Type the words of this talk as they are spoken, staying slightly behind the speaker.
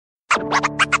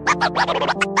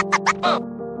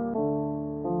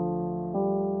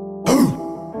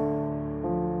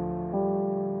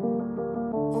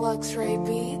Luxury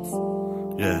Beats.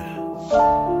 Yeah,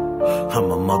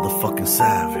 I'm a motherfucking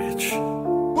savage.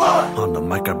 What? On the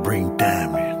mic I bring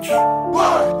damage.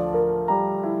 What?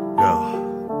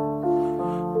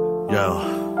 Yo,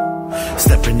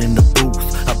 stepping in the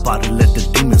booth, about to let the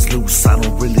demons loose. I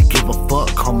don't really give a fuck,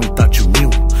 homie, thought you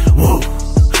knew. Whoa,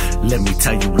 let me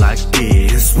tell you like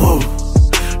this. Whoa,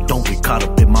 don't get caught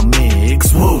up in my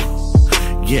mix. Whoa,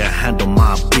 yeah, handle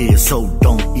my biz, so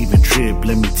don't even trip.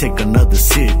 Let me take another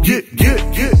sip. Yeah.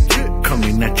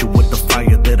 Coming at you with the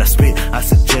fire that I spit. I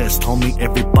suggest, homie,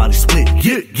 everybody split.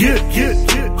 Yeah.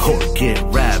 Or get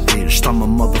ravaged. I'm a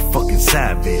motherfucking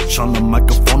savage. On the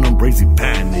microphone, I'm raising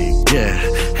panic. Yeah,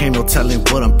 ain't no telling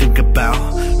what I'm thinking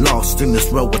about. Lost in this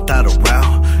road without a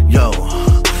route. Yo,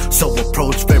 so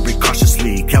approach very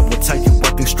cautiously. I will tell you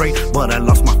one thing straight, but I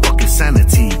lost my fucking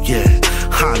sanity. Yeah,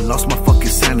 I lost my fucking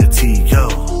sanity. Yo,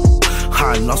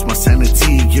 I lost my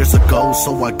sanity years ago,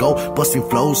 so I go busting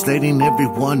flows, letting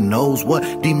everyone knows what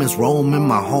demons roam in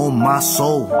my home, my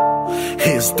soul.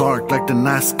 It's dark like the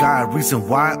night sky, reason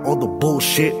why all the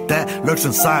bullshit that lurks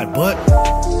inside. But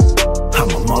I'm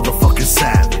a motherfucking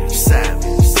savage.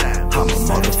 I'm a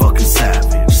motherfucking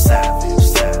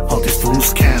savage. All these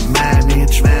fools can't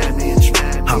manage.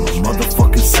 I'm a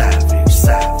motherfucking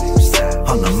savage.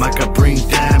 On the mic I bring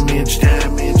damage.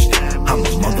 I'm a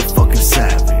motherfucking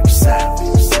savage.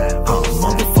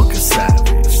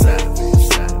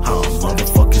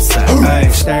 Hey,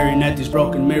 staring at these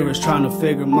broken mirrors, trying to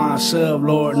figure myself.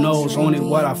 Lord knows only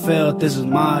what I felt. This is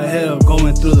my hell.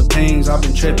 Going through the pains, I've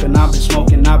been tripping, I've been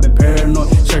smoking, I've been paranoid,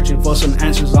 searching for some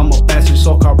answers. I'm a bastard,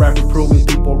 so-called rapper, proving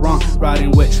people wrong.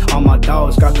 Riding with all my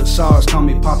dogs, got the sauce, call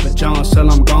me Papa John's till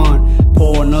I'm gone.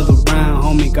 Pour another round,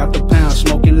 homie, got the pound,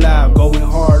 smoking loud, going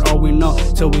hard, all we know,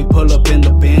 till we pull up in the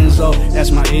Benzo. That's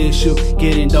my issue,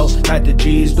 getting dope like the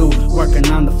G's do. Working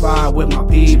 9 to 5 with my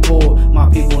people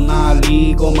not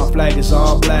legal. My flag is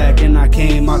all black, and I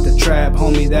came out the trap,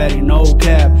 homie, that ain't no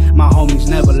cap. My homies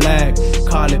never lack,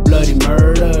 call it bloody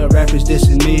murder. Rappers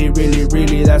dissing me,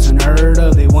 really, that's unheard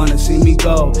of. They wanna see me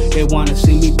go, they wanna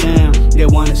see me down, they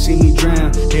wanna see me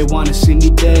drown, they wanna see me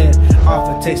dead. Off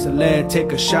a taste of lead,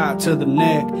 take a shot to the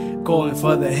neck, going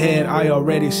for the head, I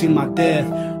already see my death.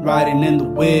 Riding in the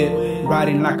whip,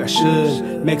 riding like I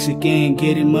should. Mexican,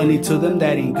 getting money to them,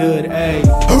 that ain't good, ayy.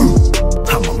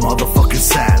 I'm a motherfucking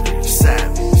savage.